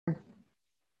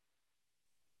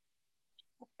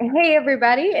Hey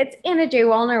everybody, it's Anna J.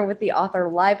 Wellner with the Author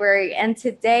Library, and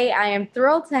today I am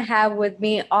thrilled to have with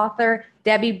me author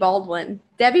Debbie Baldwin.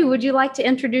 Debbie, would you like to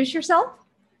introduce yourself?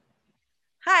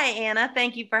 Hi, Anna.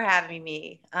 Thank you for having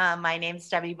me. My name's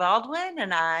Debbie Baldwin,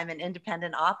 and I'm an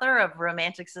independent author of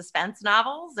romantic suspense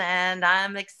novels, and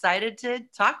I'm excited to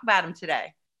talk about them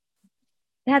today.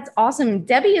 That's awesome.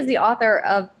 Debbie is the author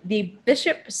of the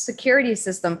Bishop Security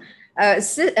System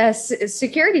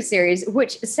security series,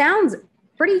 which sounds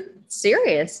pretty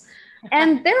serious.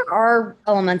 And there are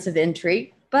elements of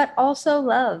intrigue, but also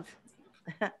love.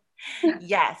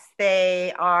 Yes,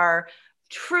 they are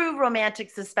true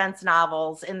romantic suspense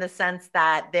novels in the sense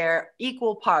that they're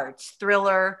equal parts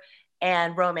thriller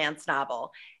and romance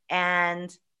novel.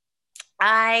 And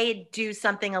I do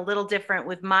something a little different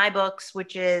with my books,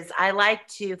 which is I like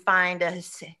to find a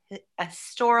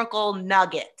historical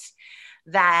nugget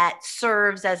that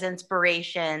serves as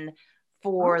inspiration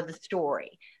for the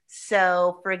story.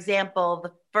 So, for example,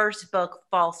 the first book,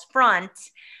 False Front,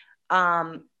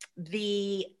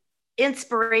 the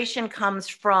inspiration comes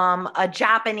from a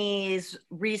Japanese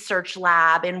research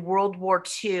lab in World War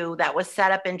II that was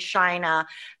set up in China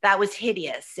that was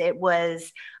hideous. It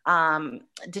was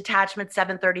Detachment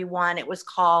 731, it was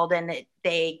called, and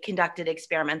they conducted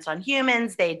experiments on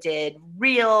humans. They did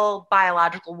real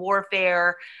biological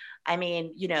warfare. I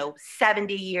mean,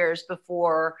 70 years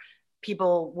before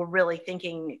people were really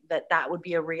thinking that that would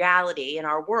be a reality in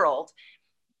our world.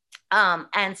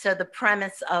 And so the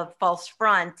premise of False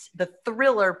Front, the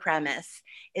thriller premise,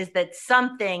 is that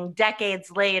something decades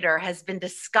later has been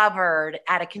discovered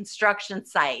at a construction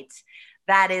site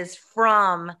that is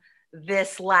from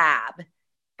this lab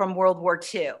from World War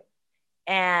II.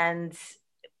 And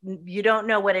you don't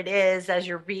know what it is as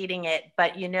you're reading it,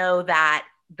 but you know that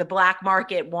the black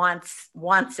market wants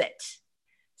it.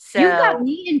 You've got So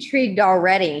me intrigued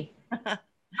already.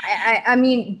 I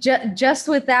mean, just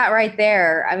with that right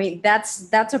there, I mean,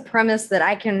 that's a premise that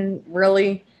I can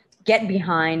really get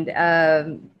behind.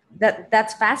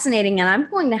 That's fascinating, and I'm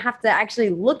going to have to actually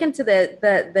look into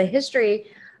the history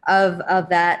of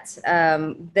that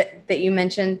that you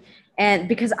mentioned, and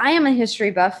because I am a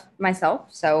history buff myself,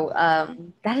 so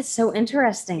that is so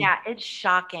interesting. yeah, it's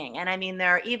shocking. And I mean,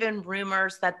 there are even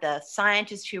rumors that the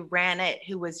scientist who ran it,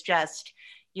 who was just,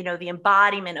 the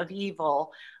embodiment of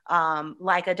evil,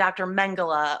 like a Dr.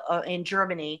 Mengele in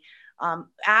Germany,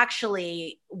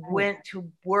 actually went to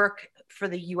work for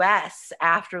the US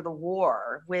after the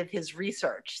war with his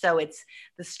research. So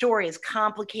the story is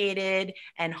complicated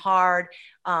and hard.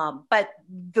 But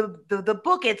the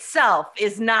book itself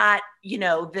is not,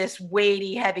 this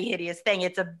weighty, heavy, hideous thing.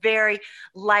 It's a very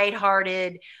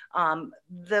lighthearted.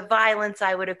 The violence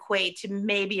I would equate to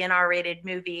maybe an R-rated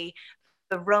movie.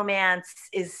 The romance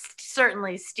is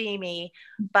certainly steamy,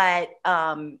 but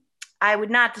I would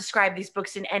not describe these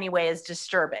books in any way as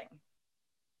disturbing.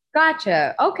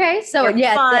 Gotcha. Okay, so They're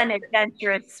yeah, fun,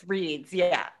 adventurous reads.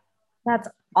 Yeah. that's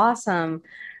awesome.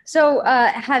 So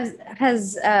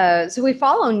so we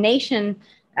follow Nathan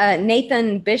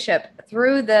Bishop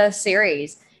through the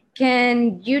series.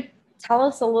 Can you tell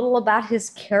us a little about his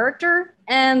character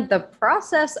and the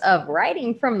process of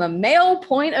writing from the male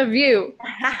point of view?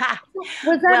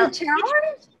 Was that a Well,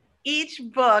 challenge? each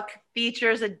book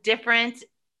features a different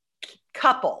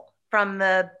couple from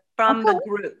the Okay.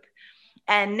 group.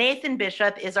 And Nathan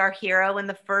Bishop is our hero in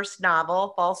the first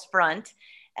novel, False Front.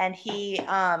 And he,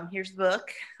 here's the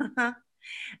book.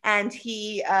 And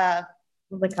he The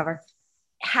cover.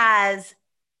 has,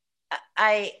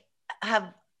 I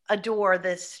have adore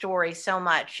this story so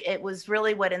much. It was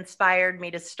really what inspired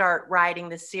me to start writing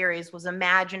this series, was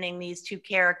imagining these two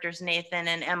characters, Nathan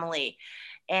and Emily.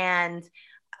 And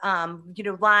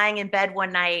lying in bed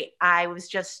one night, I was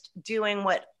just doing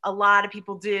what a lot of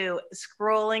people do,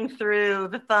 scrolling through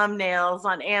the thumbnails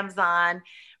on Amazon,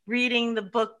 reading the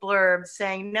book blurbs,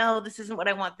 saying, no, this isn't what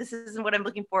I want. This isn't what I'm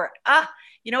looking for.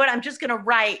 You know what? I'm just going to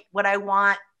write what I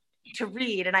want to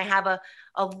read. And I have a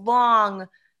long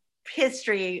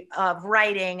history of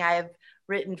writing. I've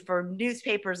written for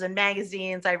newspapers and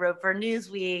magazines. I wrote for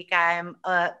Newsweek. I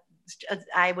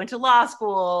went to law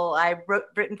school.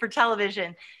 Written for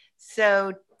television.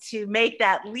 So to make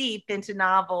that leap into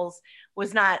novels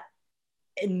was not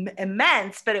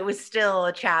immense, but it was still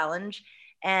a challenge.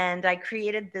 And I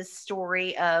created this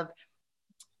story of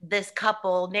this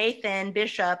couple. Nathan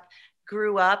Bishop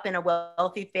grew up in a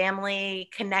wealthy family,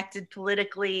 connected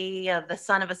politically, the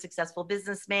son of a successful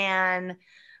businessman,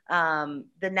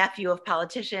 the nephew of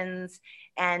politicians,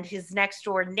 and his next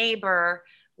door neighbor,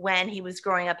 when he was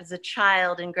growing up as a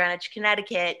child in Greenwich,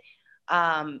 Connecticut,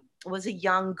 was a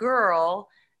young girl.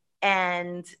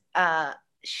 And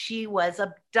she was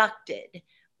abducted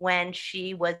when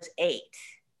she was 8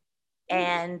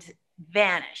 and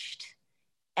vanished.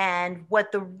 And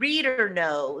what the reader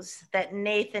knows that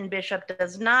Nathan Bishop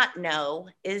does not know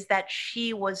is that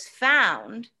she was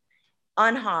found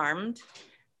unharmed,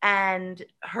 and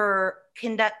her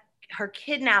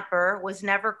kidnapper was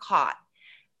never caught.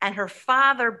 And her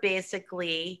father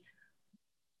basically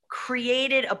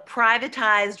created a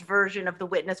privatized version of the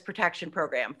witness protection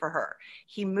program for her.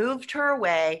 He moved her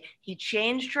away, he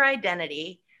changed her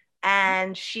identity,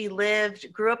 and she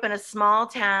grew up in a small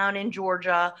town in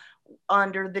Georgia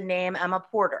under the name Emma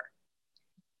Porter.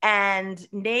 And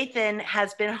Nathan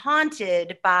has been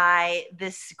haunted by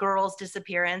this girl's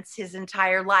disappearance his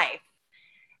entire life.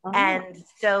 Oh. And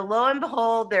so lo and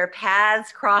behold, their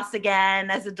paths cross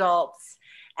again as adults.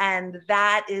 And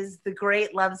that is the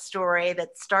great love story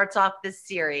that starts off this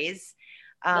series.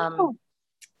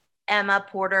 Emma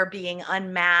Porter being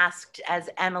unmasked as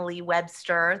Emily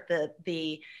Webster,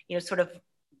 the sort of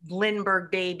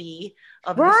Lindbergh baby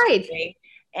of the story.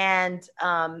 And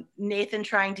Nathan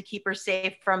trying to keep her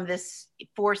safe from this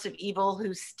force of evil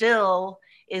who still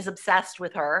is obsessed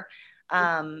with her.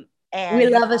 And we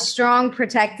love a strong,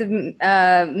 protective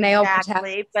male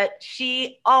protector. But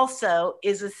she also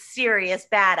is a serious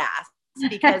badass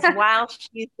because while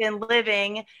she's been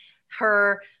living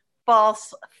her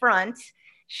false front,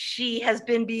 she has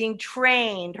been being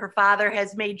trained. Her father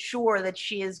has made sure that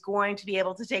she is going to be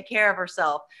able to take care of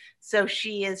herself. So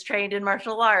she is trained in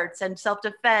martial arts and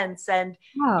self-defense and,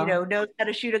 knows how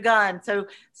to shoot a gun. So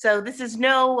this is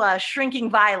no shrinking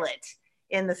violet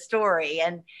in the story.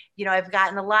 And, I've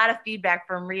gotten a lot of feedback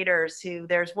from readers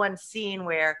there's one scene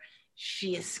where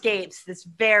she escapes this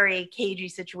very cagey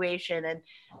situation. And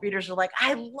readers are like,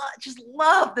 I just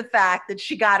love the fact that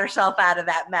she got herself out of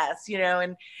that mess,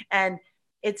 and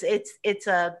it's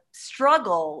a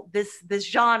struggle, this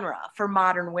genre for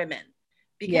modern women,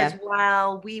 because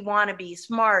while we want to be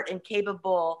smart and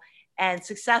capable and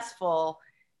successful,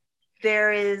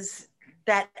 there is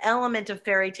that element of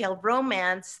fairy tale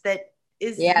romance that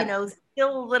is,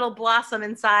 still a little blossom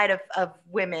inside of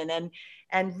women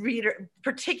and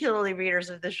particularly readers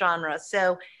of the genre.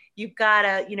 So you've got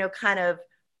to, kind of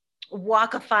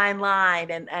walk a fine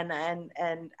line,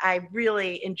 and I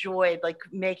really enjoyed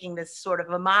making this sort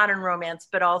of a modern romance,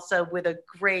 but also with a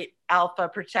great alpha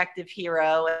protective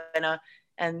hero and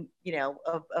a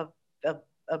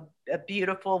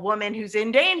beautiful woman who's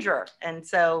in danger. And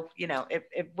so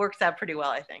it works out pretty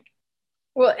well, I think.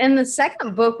 Well, in the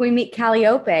second book we meet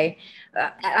Calliope.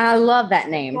 I love that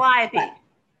name. Calliope.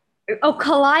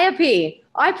 Calliope.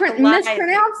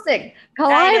 Mispronounced it.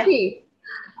 Calliope.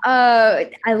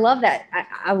 I love that.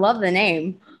 I love the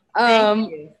name.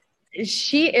 Thank you.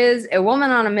 She is a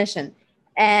woman on a mission,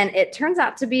 and it turns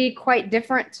out to be quite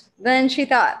different than she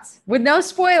thought. With no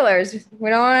spoilers, we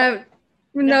don't want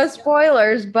to. No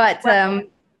spoilers, but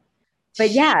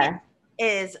yeah,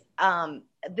 is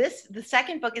the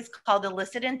second book is called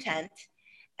Illicit Intent,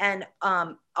 and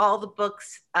all the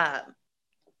books.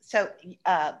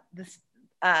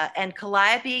 And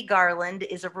Calliope Garland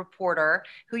is a reporter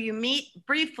who you meet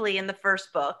briefly in the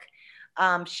first book.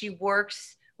 She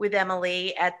works with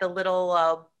Emily at the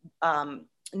little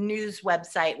news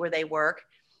website where they work.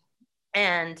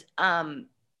 And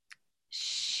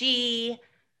she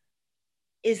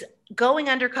is going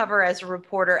undercover as a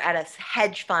reporter at a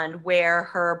hedge fund where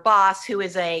her boss, who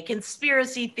is a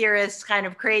conspiracy theorist, kind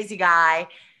of crazy guy,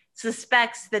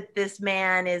 suspects that this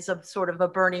man is a sort of a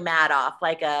Bernie Madoff,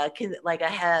 like a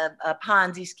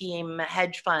Ponzi scheme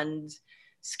hedge fund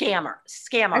scam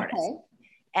artist. Okay.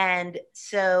 And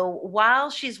so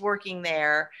while she's working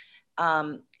there,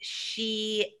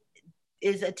 she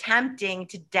is attempting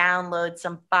to download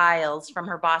some files from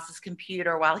her boss's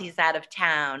computer while he's out of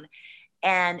town,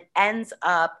 and ends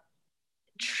up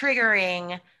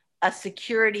triggering a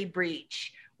security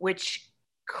breach, which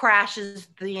crashes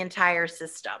the entire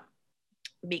system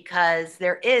because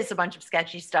there is a bunch of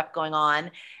sketchy stuff going on,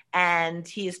 and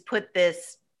he's put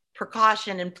this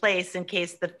precaution in place in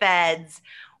case the feds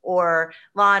or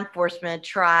law enforcement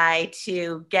try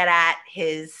to get at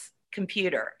his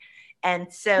computer.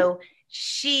 And so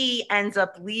she ends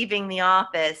up leaving the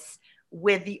office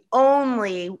with the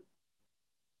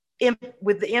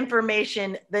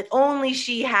information that only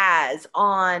she has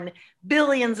on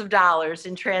billions of dollars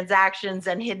in transactions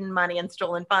and hidden money and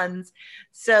stolen funds.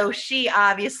 So she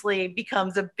obviously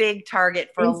becomes a big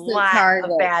target for a lot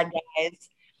of bad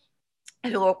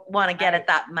guys who want to get at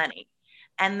that money.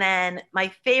 And then my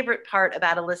favorite part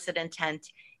about Illicit Intent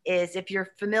is if you're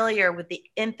familiar with the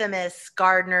infamous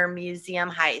Gardner Museum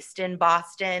heist in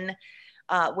Boston,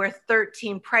 where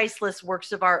 13 priceless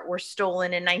works of art were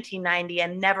stolen in 1990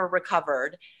 and never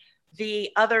recovered. The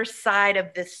other side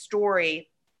of this story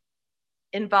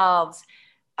involves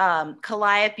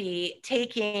Calliope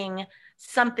taking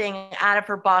something out of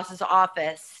her boss's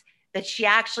office that she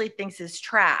actually thinks is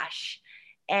trash.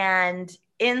 And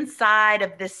inside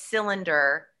of this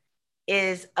cylinder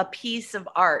is a piece of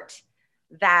art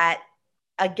that,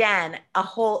 again, a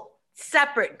whole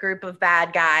separate group of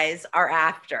bad guys are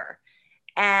after.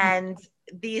 And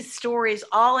these stories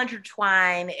all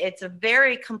intertwine. It's a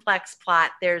very complex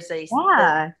plot. There's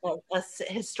Yeah. a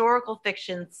historical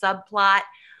fiction subplot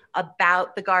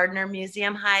about the Gardner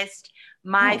Museum heist.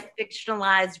 My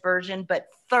fictionalized version, but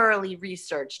thoroughly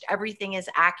researched. Everything is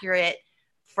accurate,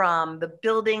 from the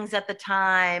buildings at the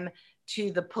time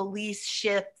to the police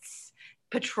ships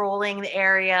patrolling the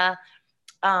area.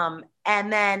 And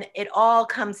then it all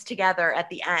comes together at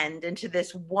the end into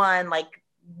this one like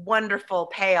wonderful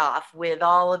payoff with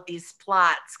all of these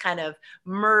plots kind of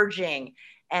merging.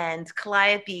 And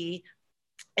Calliope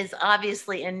is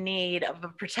obviously in need of a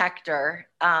protector,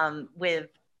 with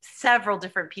several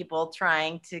different people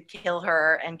trying to kill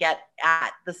her and get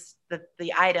at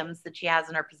the items that she has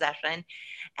in her possession.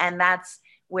 And that's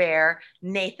where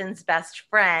Nathan's best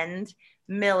friend,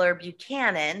 Miller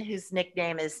Buchanan, whose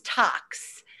nickname is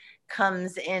Tox,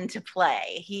 comes into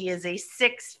play. He is a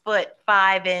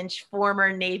 6'5"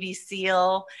 former Navy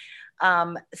SEAL.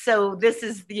 So this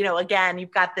is, again,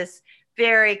 you've got this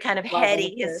very kind of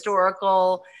heady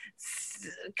historical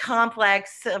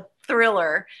complex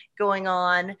thriller going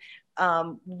on.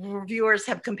 Reviewers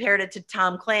have compared it to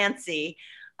Tom Clancy,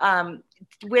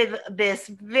 with this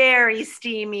very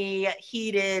steamy,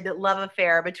 heated love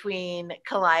affair between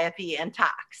Calliope and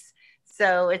Tox.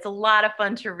 So it's a lot of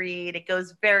fun to read. It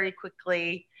goes very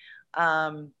quickly.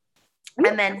 And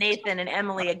then Nathan and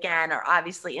Emily, again, are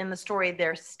obviously in the story.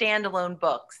 They're standalone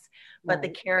books, but the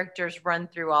characters run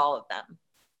through all of them.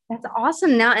 That's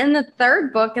awesome. Now, in the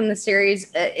third book in the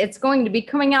series, it's going to be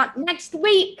coming out next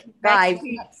week, guys.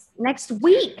 Next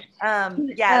week.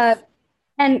 Yes.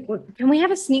 And can we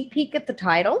have a sneak peek at the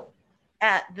title?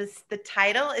 The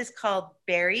title is called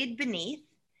Buried Beneath.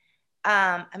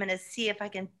 I'm going to see if I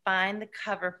can find the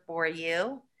cover for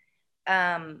you.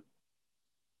 And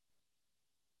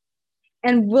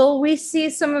will we see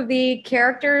some of the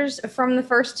characters from the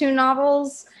first two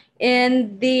novels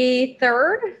in the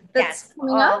third? Yes,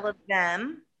 all of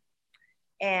them.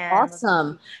 And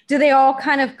awesome. Do they all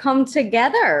kind of come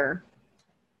together?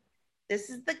 This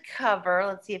is the cover.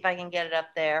 Let's see if I can get it up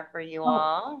there for you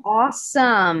all.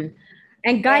 Awesome.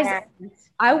 And guys,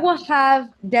 I will have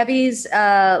Debbie's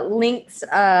links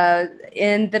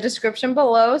in the description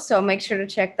below, so make sure to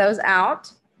check those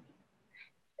out.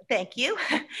 Thank you.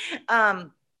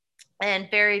 And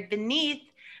Buried Beneath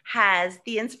has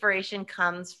the inspiration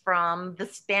comes from the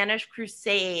Spanish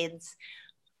Crusades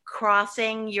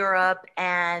crossing Europe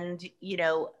and,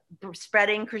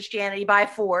 spreading Christianity by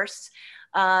force.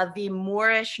 The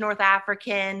Moorish North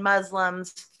African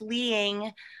Muslims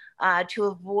fleeing to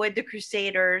avoid the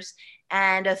Crusaders,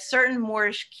 and a certain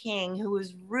Moorish king who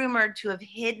was rumored to have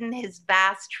hidden his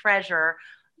vast treasure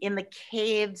in the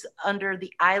caves under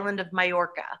the island of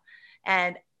Majorca.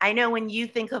 And I know when you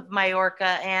think of Majorca,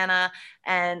 Anna,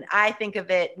 and I think of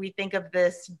it, we think of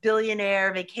this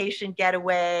billionaire vacation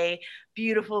getaway,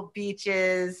 beautiful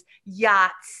beaches,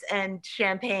 yachts, and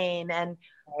champagne. And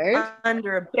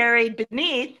under buried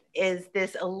beneath is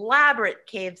this elaborate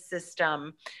cave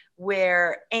system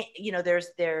where,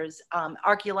 there's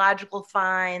archaeological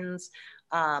finds,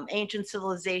 ancient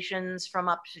civilizations from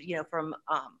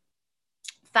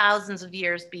thousands of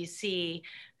years BC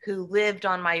who lived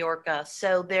on Majorca.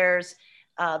 So there's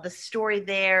the story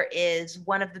there is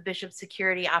one of the bishop's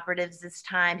security operatives this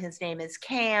time. His name is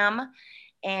Cam,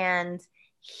 and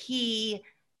he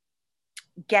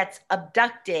gets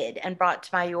abducted and brought to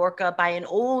Majorca by an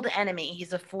old enemy.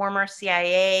 He's a former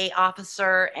CIA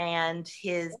officer, and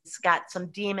he's got some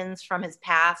demons from his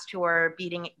past who are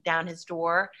beating down his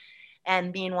door.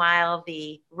 And meanwhile,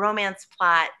 the romance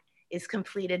plot is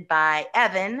completed by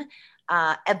Evan,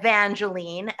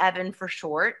 Evangeline, Evan for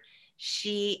short.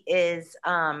 She is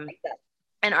an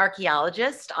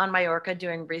archaeologist on Majorca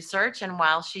doing research, and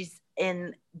while she's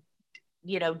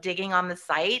digging on the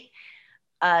site,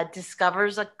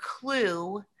 discovers a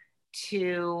clue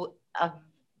to a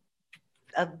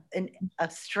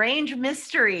strange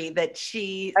mystery that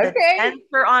sends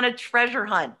her on a treasure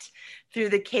hunt through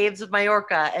the caves of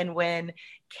Majorca. And when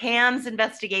Cam's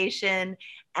investigation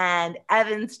and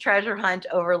Evan's treasure hunt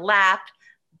overlap,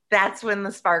 that's when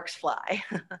the sparks fly.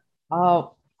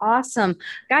 Oh, Awesome.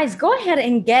 Guys, go ahead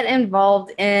and get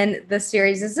involved in the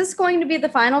series. Is this going to be the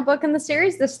final book in the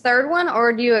series, this third one,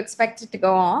 or do you expect it to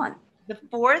go on? The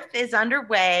fourth is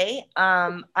underway.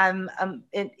 I'm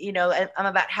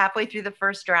about halfway through the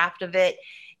first draft of it.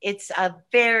 It's a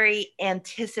very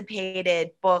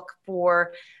anticipated book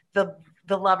for the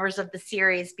the lovers of the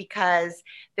series because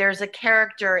there's a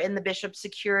character in the Bishop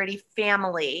Security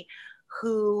family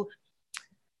who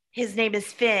his name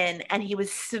is Finn, and he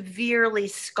was severely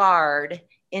scarred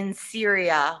in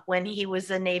Syria when he was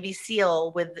a Navy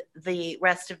SEAL with the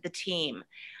rest of the team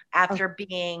Oh, after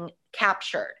being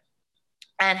captured.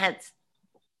 And had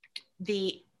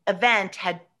the event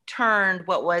had turned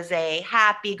what was a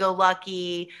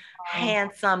happy-go-lucky,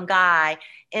 handsome guy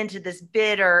into this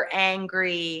bitter,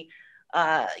 angry,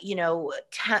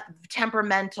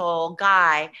 temperamental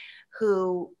guy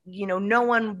who no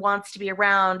one wants to be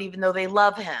around even though they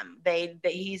love him.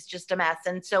 He's just a mess.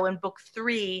 And so in book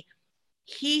 3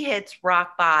 he hits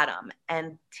rock bottom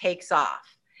and takes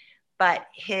off, but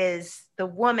the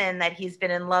woman that he's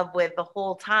been in love with the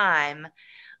whole time,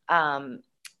 um,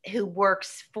 who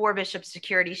works for Bishop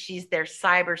Security, she's their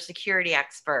cyber security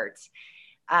experts.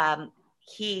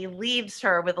 He leaves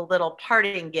her with a little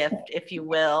parting gift, if you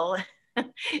will,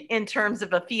 in terms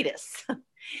of a fetus.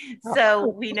 So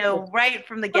we know right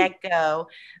from the get-go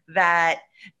that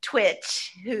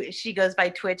Twitch, who she goes by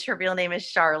Twitch, her real name is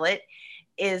Charlotte,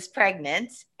 is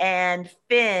pregnant, and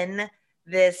Finn,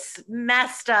 this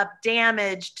messed up,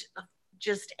 damaged,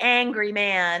 just angry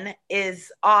man,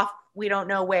 is off, we don't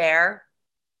know where,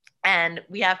 and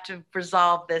we have to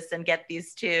resolve this and get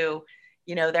these two,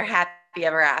 they're happy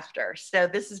ever after. So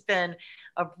this has been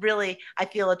a really, I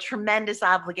feel, a tremendous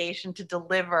obligation to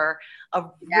deliver a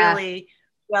yeah. really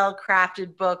well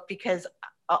crafted book, because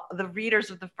the readers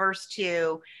of the first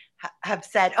two have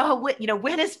said, oh,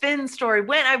 when is Finn's story?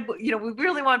 We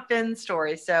really want Finn's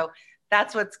story. So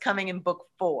that's what's coming in book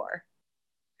 4.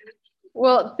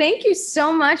 Well, thank you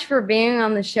so much for being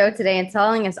on the show today and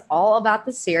telling us all about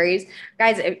the series.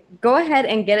 Guys, go ahead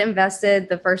and get invested.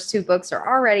 The first 2 books are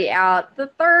already out. The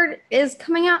third is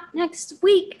coming out next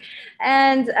week.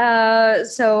 And it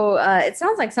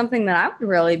sounds like something that I would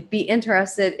really be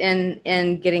interested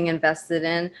in getting invested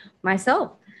in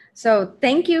myself. So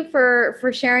thank you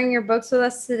for sharing your books with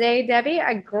us today, Debbie.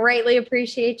 I greatly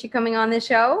appreciate you coming on the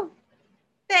show.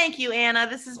 Thank you, Anna.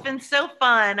 This has been so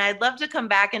fun. I'd love to come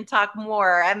back and talk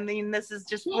more. I mean, this has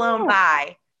just flown Yeah.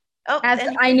 by. Oh, As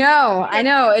and I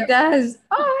know it does.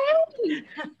 Oh, hey.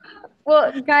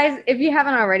 Well, guys, if you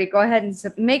haven't already, go ahead and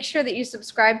make sure that you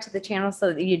subscribe to the channel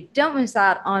so that you don't miss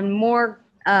out on more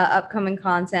upcoming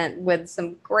content with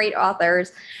some great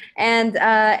authors. And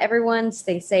everyone,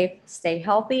 stay safe, stay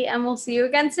healthy, and we'll see you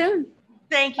again soon.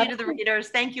 thank you to the readers.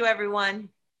 Thank you, everyone.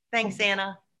 Thanks,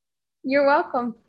 Anna. You're welcome.